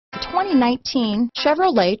2019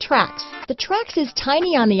 Chevrolet Trax. The Trax is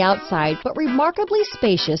tiny on the outside, but remarkably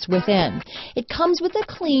spacious within. It comes with a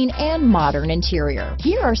clean and modern interior.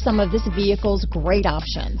 Here are some of this vehicle's great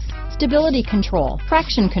options: stability control,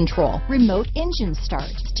 traction control, remote engine start,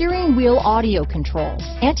 steering wheel audio controls,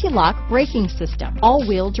 anti-lock braking system,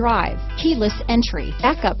 all-wheel drive, keyless entry,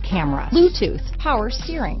 backup camera, Bluetooth, power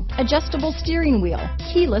steering, adjustable steering wheel,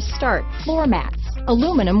 keyless start, floor mats,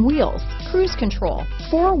 aluminum wheels, cruise control,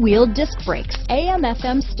 four-wheel disc brakes,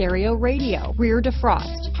 AM/FM stereo radio, rear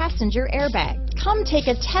defrost, passenger airbag. Come take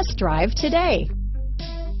a test drive today.